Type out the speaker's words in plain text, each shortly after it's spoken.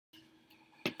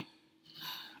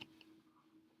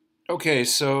Okay,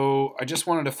 so I just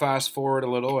wanted to fast forward a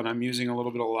little, and I'm using a little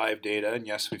bit of live data. And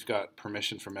yes, we've got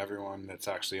permission from everyone that's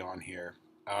actually on here.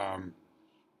 Um,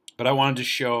 but I wanted to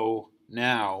show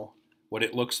now what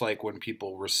it looks like when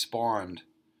people respond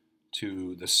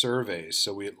to the surveys.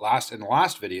 So in the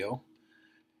last video,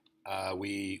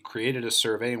 we created a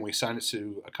survey and we signed it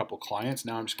to a couple clients.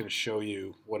 Now I'm just going to show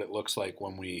you what it looks like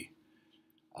when we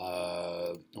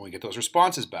get those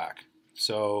responses back.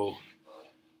 So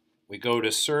we go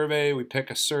to survey, we pick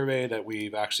a survey that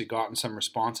we've actually gotten some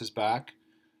responses back,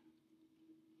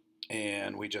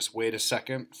 and we just wait a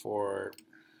second for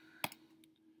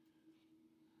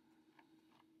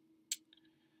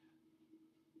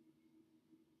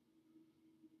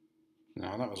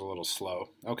no, that was a little slow.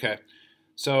 Okay,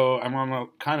 so I'm on a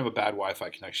kind of a bad Wi-Fi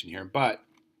connection here, but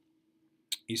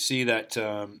you see that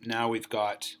now we've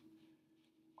got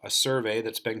a survey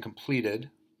that's been completed.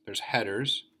 There's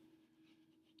headers.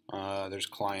 There's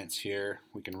clients here.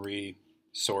 We can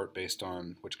resort based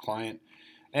on which client.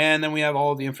 And then we have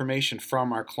all the information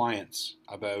from our clients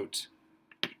about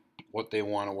what they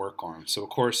want to work on. So, of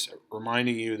course,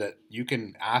 reminding you that you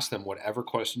can ask them whatever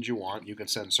questions you want. You can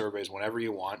send surveys whenever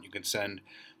you want. You can send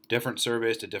different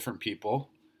surveys to different people.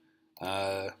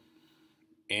 Yeah,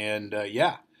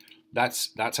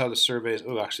 that's how the surveys.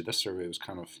 Oh, actually, this survey was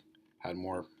kind of had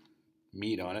more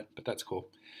meat on it, but that's cool.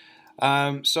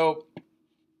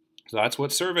 So that's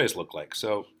what surveys look like.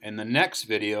 So in the next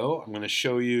video, I'm going to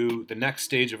show you the next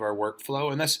stage of our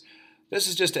workflow. And this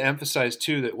is just to emphasize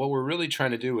too that what we're really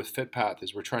trying to do with FitPath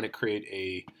is we're trying to create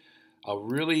a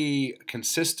really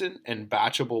consistent and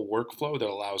batchable workflow that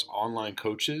allows online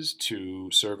coaches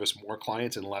to service more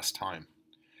clients in less time.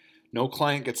 No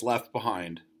client gets left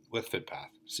behind with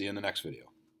FitPath. See you in the next video.